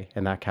okay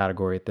in that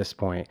category at this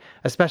point,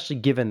 especially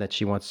given that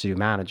she wants to do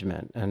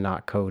management and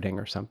not coding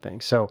or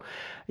something. So,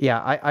 yeah,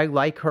 I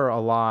like her a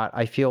lot.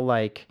 I feel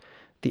like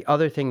the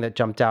other thing that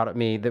jumped out at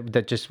me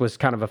that just was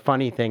kind of a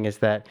funny thing is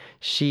that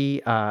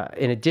she,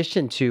 in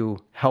addition to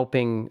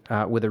helping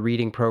with a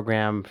reading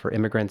program for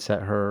immigrants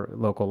at her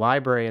local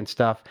library and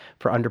stuff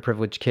for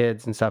underprivileged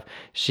kids and stuff,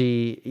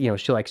 she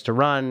likes to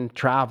run,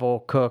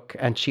 travel, cook,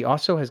 and she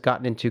also has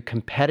gotten into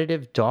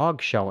competitive dog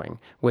showing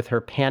with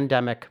her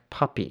pandemic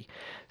puppy.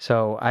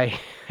 So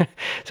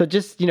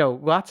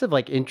lots of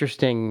like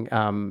interesting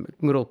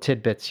little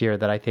tidbits here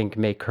that I think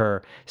make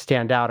her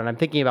stand out. And I'm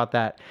thinking about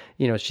that,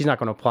 she's not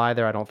going to apply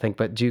there, I don't think,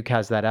 but Duke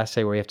has that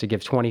essay where you have to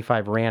give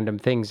 25 random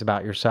things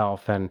about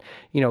yourself. And,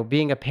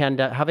 having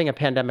a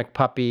pandemic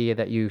puppy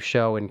that you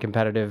show in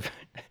competitive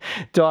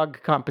dog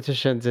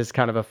competitions is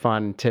kind of a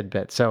fun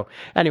tidbit. So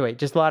anyway,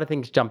 just a lot of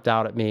things jumped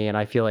out at me, and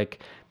I feel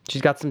like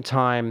she's got some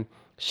time.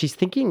 She's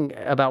thinking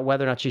about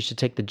whether or not she should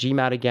take the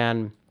GMAT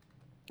again.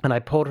 And I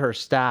pulled her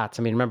stats.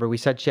 I mean, remember, we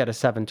said she had a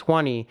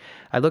 720.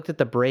 I looked at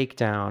the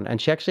breakdown,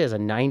 and she actually has a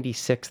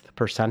 96th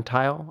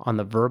percentile on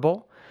the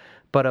verbal,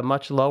 but a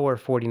much lower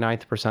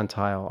 49th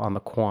percentile on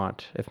the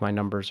quant, if my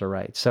numbers are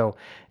right. So,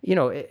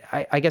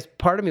 I guess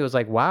part of me was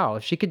like, wow,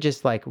 if she could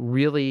just like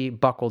really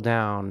buckle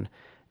down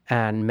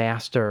and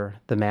master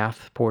the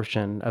math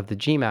portion of the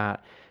GMAT,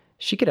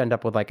 she could end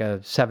up with like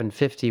a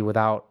 750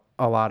 without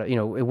a lot of,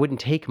 it wouldn't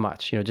take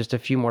much, just a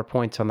few more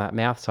points on that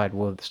math side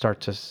will start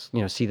to,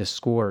 see the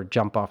score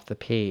jump off the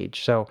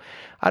page. So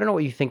I don't know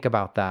what you think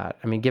about that.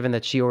 I mean, given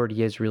that she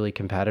already is really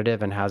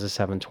competitive and has a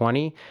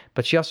 720,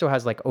 but she also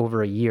has like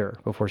over a year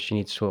before she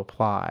needs to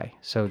apply.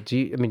 So do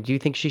you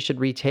think she should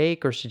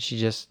retake, or should she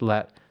just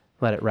let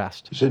it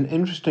rest? It's an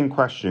interesting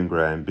question,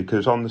 Graham,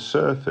 because on the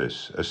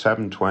surface, a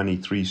 720,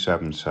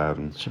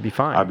 377 should be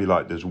fine. I'd be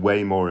like, there's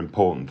way more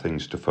important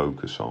things to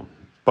focus on.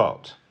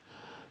 But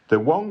the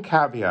one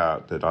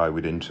caveat that I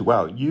would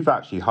you've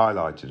actually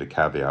highlighted a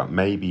caveat.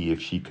 Maybe if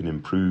she can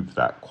improve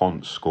that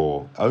quant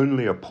score,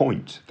 only a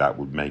point, that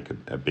would make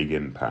a big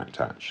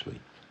impact, actually.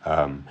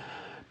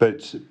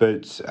 But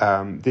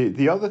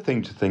the other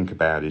thing to think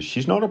about is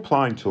she's not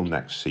applying till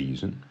next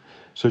season,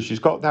 so she's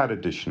got that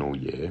additional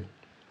year.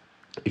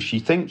 If she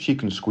thinks she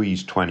can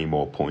squeeze 20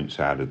 more points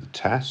out of the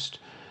test,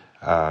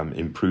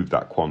 improve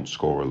that quant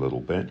score a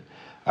little bit,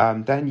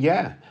 then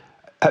yeah.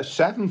 A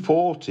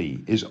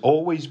 740 is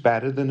always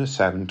better than a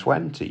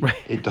 720. Right.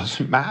 It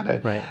doesn't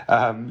matter. Right.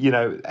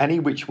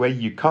 Any which way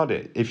you cut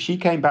it. If she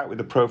came back with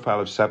a profile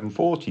of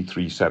 740,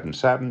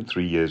 377,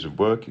 3 years of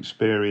work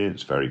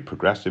experience, very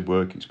progressive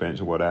work experience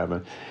or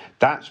whatever,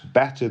 that's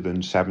better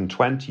than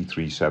 720,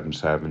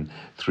 377,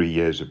 3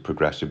 years of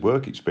progressive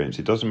work experience.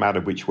 It doesn't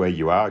matter which way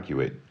you argue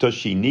it. Does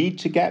she need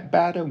to get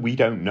better? We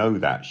don't know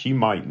that. She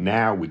might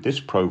now, with this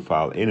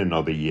profile, in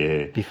another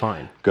year, be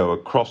fine, go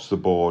across the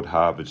board,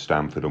 Harvard,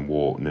 Stanford, and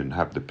Wharton, and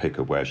have the pick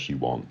of where she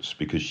wants,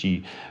 because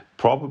she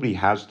probably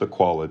has the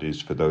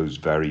qualities for those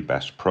very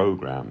best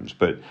programs.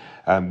 But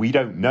we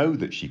don't know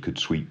that she could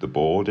sweep the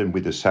board, and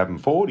with a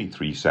 740,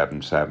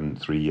 377,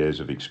 3 years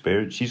of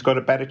experience, she's got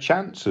a better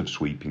chance of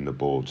sweeping the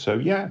board. So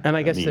yeah, and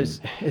I guess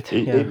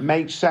it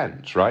makes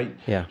sense, right?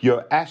 Yeah.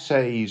 Your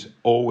essays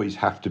always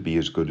have to be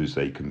as good as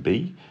they can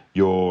be.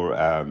 Your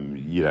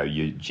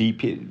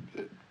GP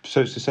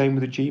So it's the same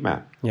with the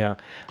GMAT. Yeah.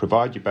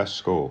 Provide your best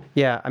score.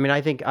 Yeah. I mean,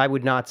 I think I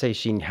would not say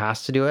she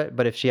has to do it,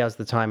 but if she has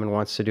the time and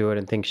wants to do it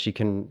and thinks she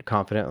can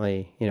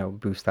confidently,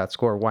 boost that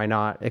score, why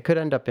not? It could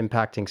end up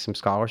impacting some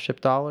scholarship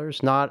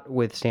dollars, not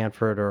with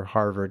Stanford or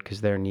Harvard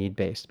because they're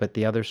need-based, but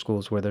the other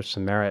schools where there's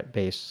some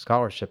merit-based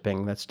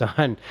scholarshiping that's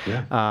done.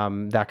 Yeah.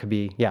 That could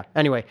be, yeah.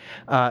 Anyway,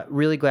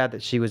 really glad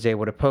that she was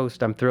able to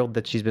post. I'm thrilled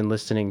that she's been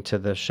listening to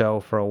the show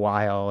for a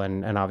while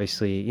and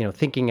obviously,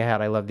 thinking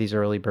ahead. I love these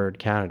early bird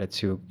candidates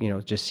who,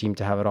 just seem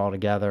to have it all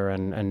together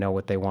and know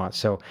what they want.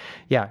 So,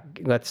 yeah,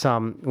 let's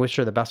wish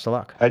her the best of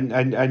luck.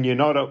 And you're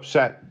not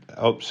upset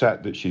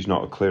that she's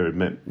not a Clear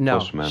Admit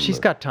Plus member? No, she's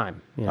got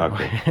time.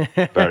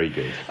 Okay, very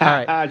good.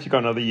 All right. She's got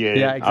another year.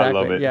 Yeah, exactly. I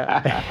love it.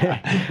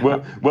 Yeah.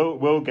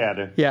 we'll get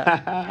her.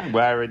 Yeah.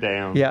 Wear her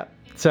down. Yeah.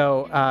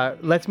 So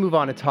let's move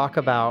on and talk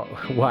about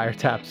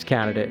Wiretap's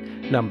candidate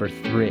number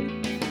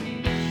 3.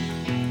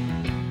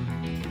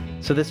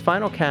 So this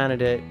final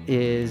candidate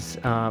is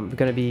going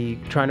to be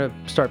trying to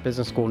start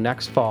business school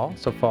next fall,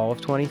 so fall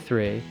of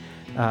 23.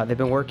 They've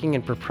been working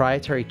in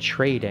proprietary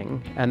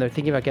trading, and they're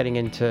thinking about getting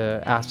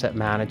into asset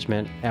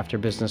management after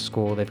business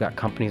school. They've got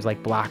companies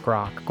like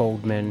BlackRock,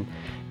 Goldman,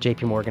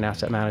 JP Morgan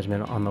Asset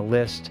Management on the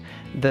list.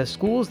 The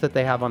schools that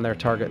they have on their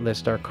target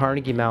list are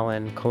Carnegie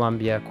Mellon,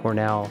 Columbia,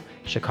 Cornell,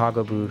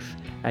 Chicago Booth,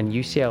 and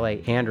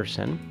UCLA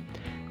Anderson.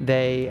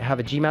 They have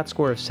a GMAT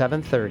score of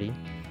 730.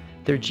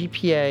 Their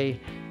GPA,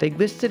 they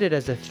listed it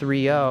as a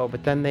 3.0,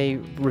 but then they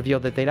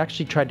revealed that they'd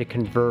actually tried to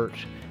convert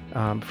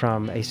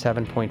from a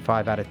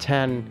 7.5 out of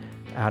 10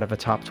 out of a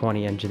top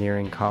 20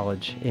 engineering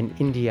college in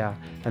India,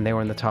 and they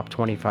were in the top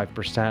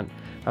 25%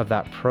 of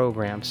that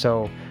program.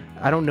 So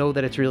I don't know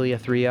that it's really a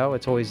 3.0.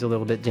 It's always a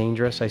little bit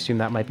dangerous. I assume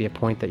that might be a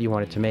point that you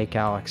wanted to make,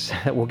 Alex,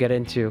 that we'll get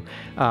into.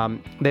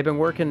 They've been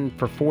working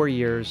for 4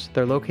 years.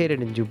 They're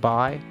located in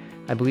Dubai.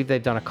 I believe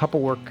they've done a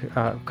couple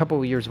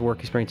of years of work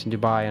experience in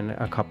Dubai and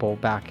a couple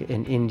back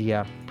in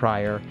India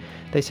prior.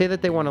 They say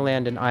that they want to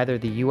land in either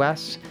the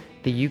US,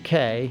 the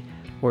UK,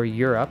 or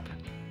Europe.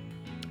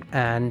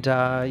 And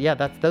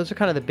those are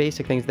kind of the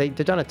basic things. They've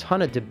done a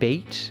ton of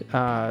debate,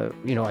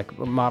 like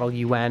Model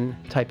UN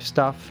type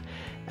stuff.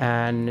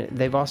 And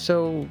they've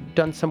also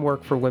done some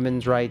work for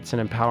women's rights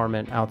and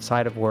empowerment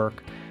outside of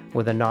work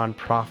with a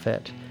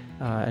nonprofit.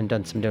 And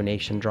done some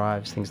donation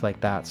drives, things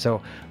like that.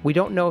 So we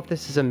don't know if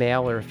this is a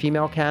male or a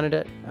female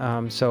candidate.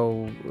 They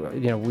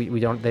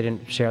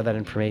didn't share that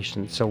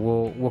information. So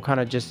we'll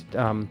kind of just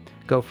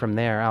go from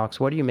there.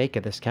 Alex, what do you make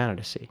of this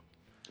candidacy?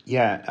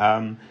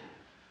 Yeah,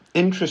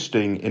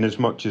 interesting in as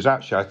much as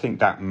actually I think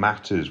that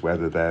matters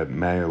whether they're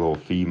male or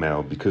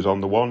female, because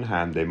on the one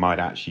hand they might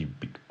actually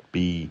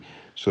be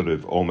sort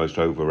of almost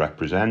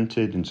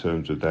overrepresented in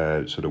terms of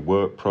their sort of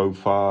work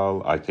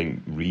profile. I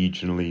think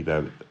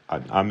regionally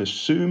I'm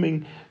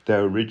assuming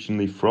they're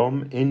originally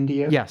from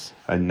India. Yes.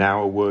 And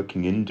now are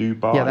working in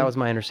Dubai. Yeah, that was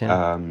my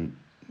understanding.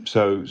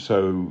 So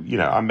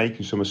I'm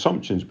making some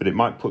assumptions, but it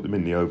might put them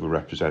in the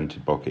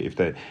overrepresented bucket.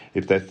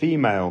 If they're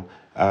female,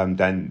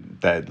 then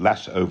they're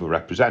less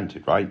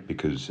overrepresented, right?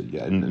 Because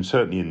and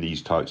certainly in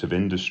these types of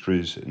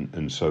industries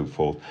and so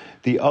forth.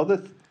 The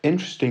other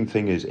interesting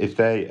thing is if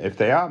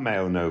they are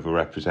male and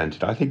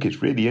overrepresented, I think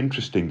it's really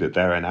interesting that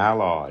they're an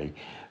ally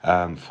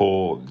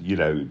for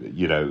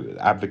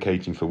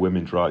advocating for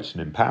women's rights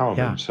and empowerment.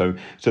 Yeah.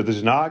 So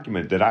there's an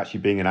argument that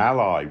actually being an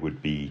ally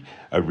would be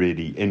a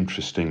really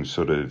interesting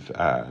sort of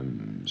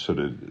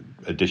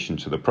addition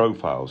to the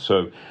profile.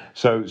 So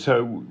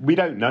we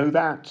don't know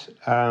that.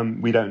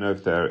 We don't know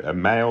if they're a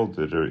male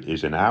that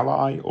is an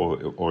ally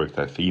or if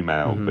they're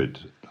female, but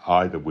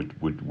either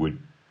would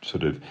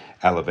sort of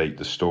elevate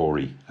the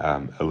story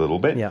a little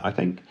bit. Yeah. I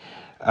think.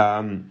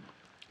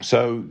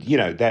 So,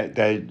 their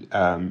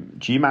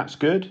GMAT's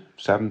good,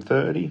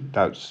 730.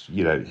 That's,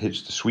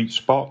 hits the sweet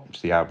spot.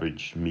 It's the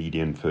average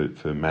median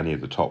for many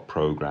of the top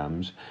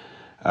programs.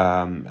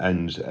 And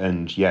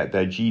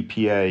their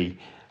GPA,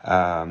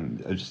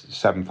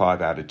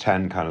 7.5 out of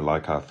 10, kind of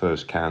like our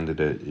first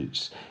candidate.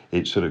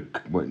 It's sort of,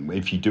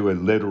 if you do a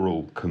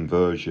literal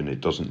conversion,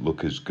 it doesn't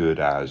look as good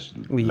as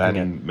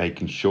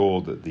making sure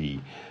that the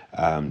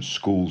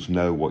schools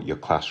know what your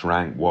class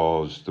rank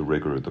was, the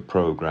rigor of the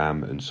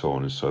program, and so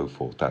on and so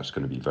forth. That's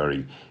going to be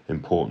very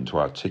important to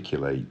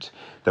articulate.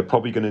 They're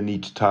probably going to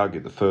need to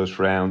target the first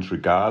rounds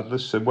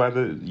regardless of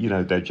whether,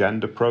 their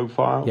gender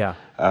profile. Yeah.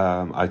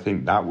 I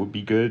think that would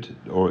be good,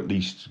 or at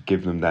least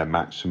give them their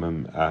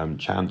maximum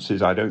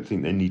chances. I don't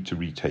think they need to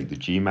retake the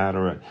GMAT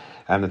or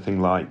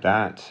anything like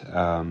that.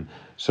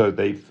 So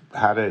they've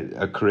had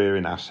a career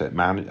in asset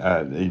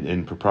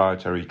in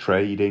proprietary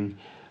trading,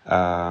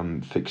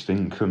 fixed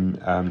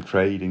income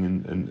trading,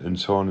 and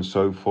so on and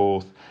so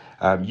forth.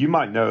 You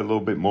might know a little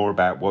bit more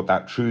about what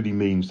that truly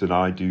means than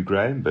I do,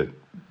 Graham, but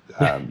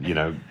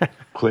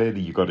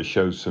clearly you've got to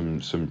show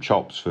some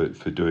chops for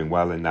doing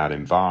well in that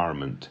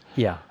environment.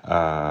 Yeah.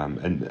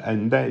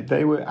 And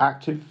they were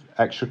active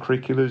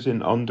extracurriculars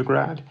in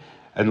undergrad,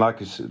 and like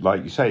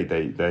you say,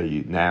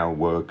 they now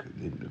work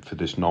for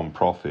this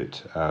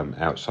non-profit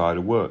outside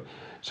of work.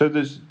 So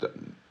there's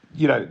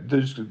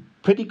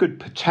pretty good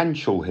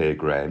potential here,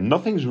 Graham.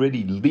 Nothing's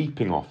really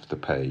leaping off the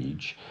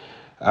page.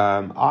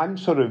 I'm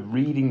sort of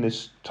reading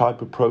this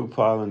type of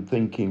profile and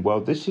thinking, well,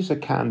 this is a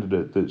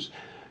candidate that's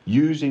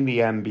using the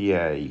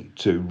MBA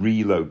to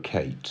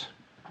relocate.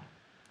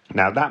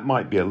 Now, that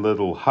might be a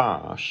little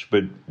harsh,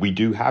 but we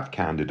do have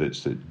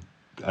candidates that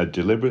are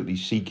deliberately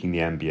seeking the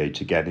MBA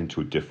to get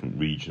into a different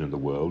region of the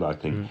world. I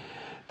think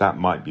that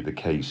might be the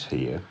case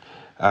here.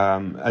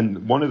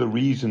 And one of the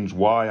reasons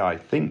why I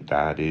think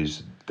that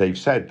is they've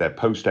said their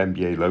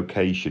post-MBA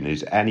location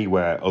is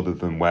anywhere other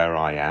than where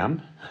I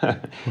am.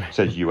 It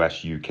says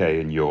US, UK,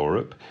 and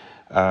Europe.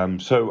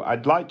 So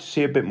I'd like to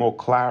see a bit more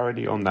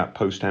clarity on that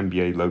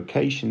post-MBA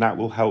location. That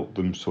will help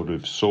them sort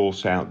of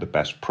source out the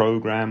best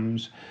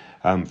programs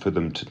for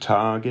them to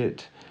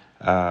target.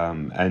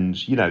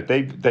 And, you know,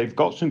 they've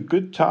got some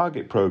good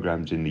target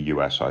programs in the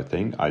US, I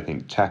think. I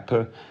think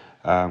Tepper,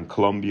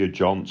 Columbia,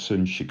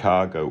 Johnson,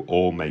 Chicago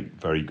all make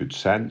very good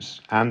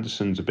sense.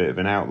 Anderson's a bit of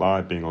an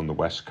outlier being on the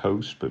West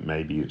Coast, but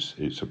maybe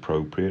it's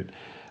appropriate.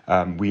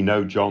 We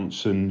know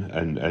Johnson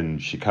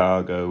and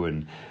Chicago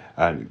and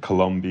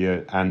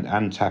Columbia and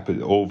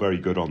Tepper all very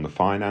good on the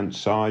finance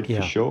side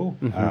for sure.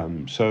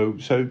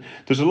 So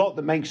there's a lot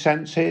that makes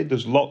sense here.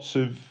 There's lots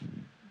of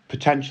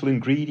potential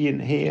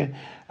ingredient here.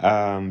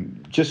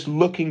 Just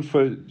looking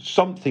for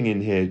something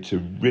in here to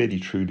really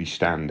truly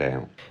stand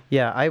out.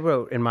 Yeah, I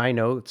wrote in my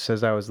notes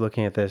as I was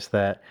looking at this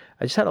that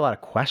I just had a lot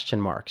of question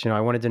marks. You know,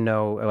 I wanted to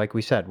know, like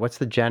we said, what's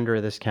the gender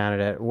of this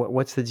candidate?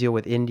 What's the deal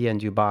with India and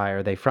Dubai?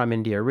 Are they from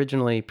India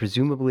originally,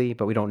 presumably,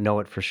 but we don't know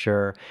it for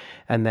sure?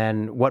 And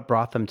then what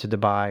brought them to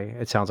Dubai?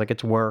 It sounds like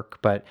it's work,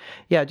 but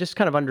yeah, just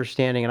kind of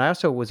understanding. And I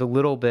also was a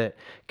little bit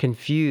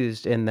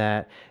confused in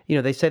that, you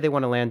know, they say they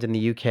want to land in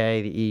the UK,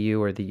 the EU,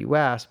 or the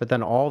US, but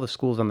then all the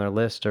schools on their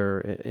list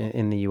are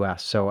in the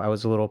US. So I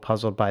was a little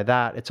puzzled by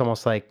that. It's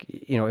almost like,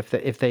 you know,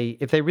 if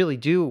they really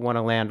do want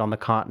to land on the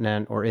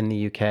continent or in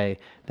the UK,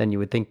 then you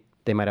would think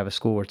they might have a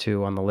school or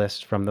two on the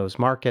list from those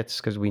markets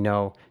because we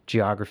know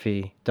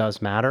geography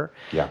does matter.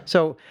 Yeah.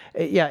 So,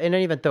 yeah, in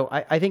any event, though,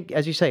 I think,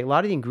 as you say, a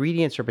lot of the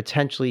ingredients are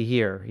potentially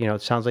here. You know,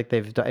 it sounds like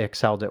they've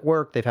excelled at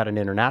work. They've had an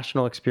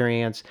international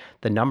experience.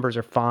 The numbers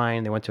are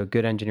fine. They went to a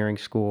good engineering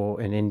school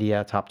in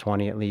India, top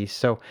 20 at least.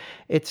 So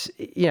it's,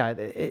 yeah,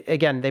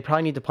 again, they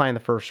probably need to play in the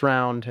first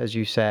round, as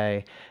you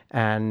say.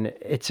 And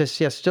it's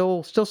just, yeah,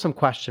 still some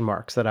question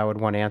marks that I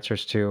would want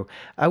answers to.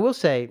 I will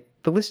say,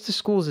 the list of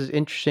schools is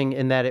interesting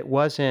in that it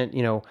wasn't,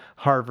 you know,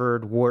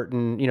 Harvard,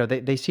 Wharton, you know,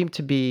 they seem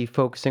to be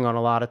focusing on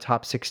a lot of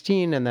top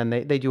 16, and then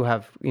they do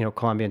have, you know,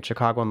 Columbia and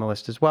Chicago on the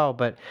list as well,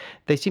 but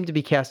they seem to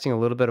be casting a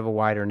little bit of a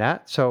wider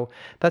net. So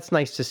that's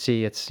nice to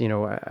see. It's, you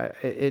know,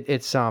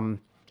 it's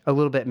a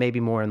little bit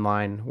maybe more in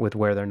line with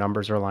where their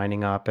numbers are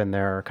lining up and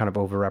their kind of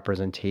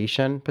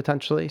overrepresentation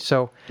potentially.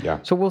 So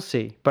we'll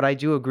see. But I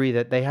do agree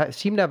that they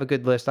seem to have a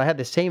good list. I had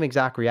the same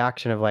exact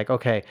reaction of like,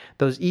 okay,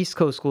 those East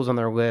Coast schools on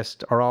their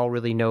list are all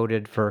really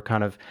noted for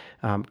kind of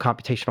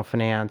computational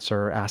finance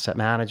or asset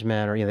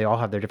management, or, you know, they all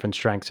have their different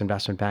strengths,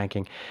 investment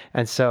banking.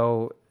 And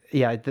so,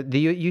 yeah,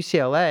 the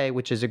UCLA,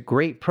 which is a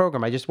great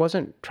program, I just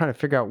wasn't trying to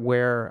figure out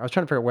where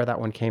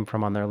that one came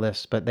from on their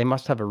list, but they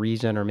must have a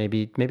reason, or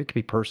maybe it could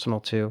be personal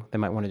too. They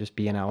might want to just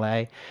be in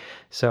LA.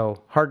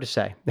 So hard to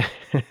say.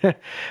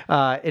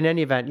 In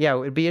any event, yeah, it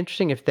would be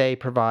interesting if they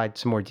provide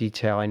some more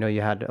detail. I know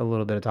you had a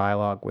little bit of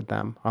dialogue with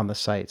them on the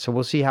site, so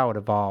we'll see how it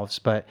evolves.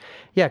 But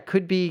yeah,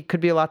 could be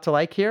a lot to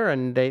like here,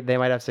 and they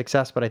might have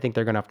success, but I think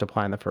they're going to have to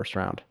apply in the first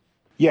round.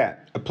 Yeah,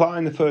 apply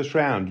in the first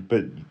round,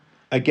 but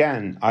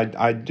again,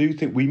 I do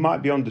think we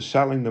might be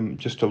underselling them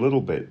just a little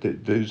bit.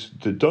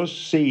 There does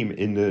seem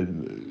in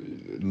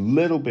the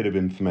little bit of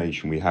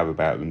information we have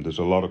about them, there's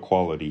a lot of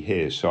quality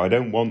here. So I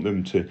don't want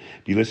them to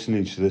be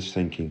listening to this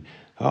thinking,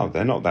 oh,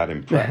 they're not that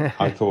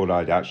impressed. I thought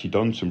I'd actually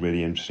done some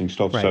really interesting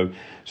stuff. Right.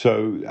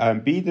 So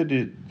be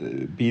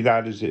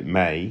that as it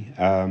may,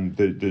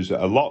 there's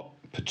a lot.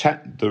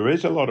 There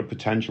is a lot of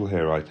potential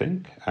here, I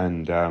think,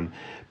 and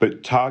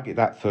but target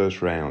that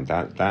first round.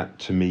 That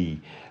to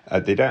me.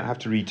 They don't have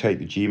to retake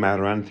the GMAT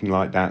or anything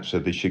like that, so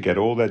they should get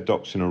all their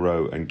ducks in a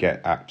row and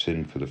get apps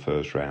in for the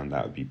first round.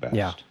 That would be best.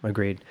 Yeah,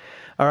 agreed.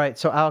 All right,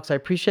 so Alex, I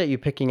appreciate you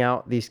picking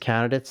out these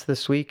candidates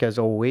this week, as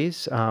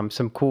always.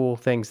 Some cool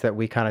things that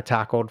we kind of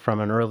tackled,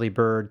 from an early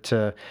bird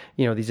to,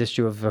 you know, these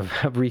issue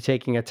of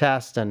retaking a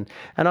test, and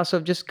also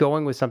just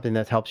going with something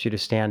that helps you to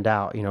stand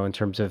out, you know, in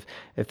terms of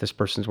if this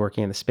person's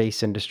working in the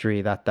space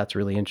industry, that's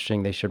really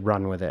interesting, they should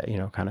run with it, you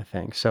know, kind of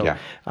thing. So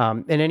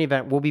in any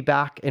event, we'll be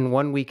back in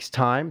 1 week's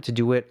time to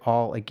do it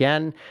all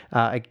again.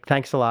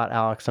 Thanks a lot,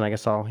 Alex, and I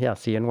guess I'll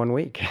see you in 1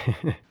 week.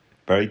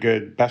 Very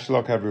good. Best of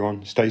luck,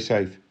 everyone. Stay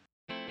safe.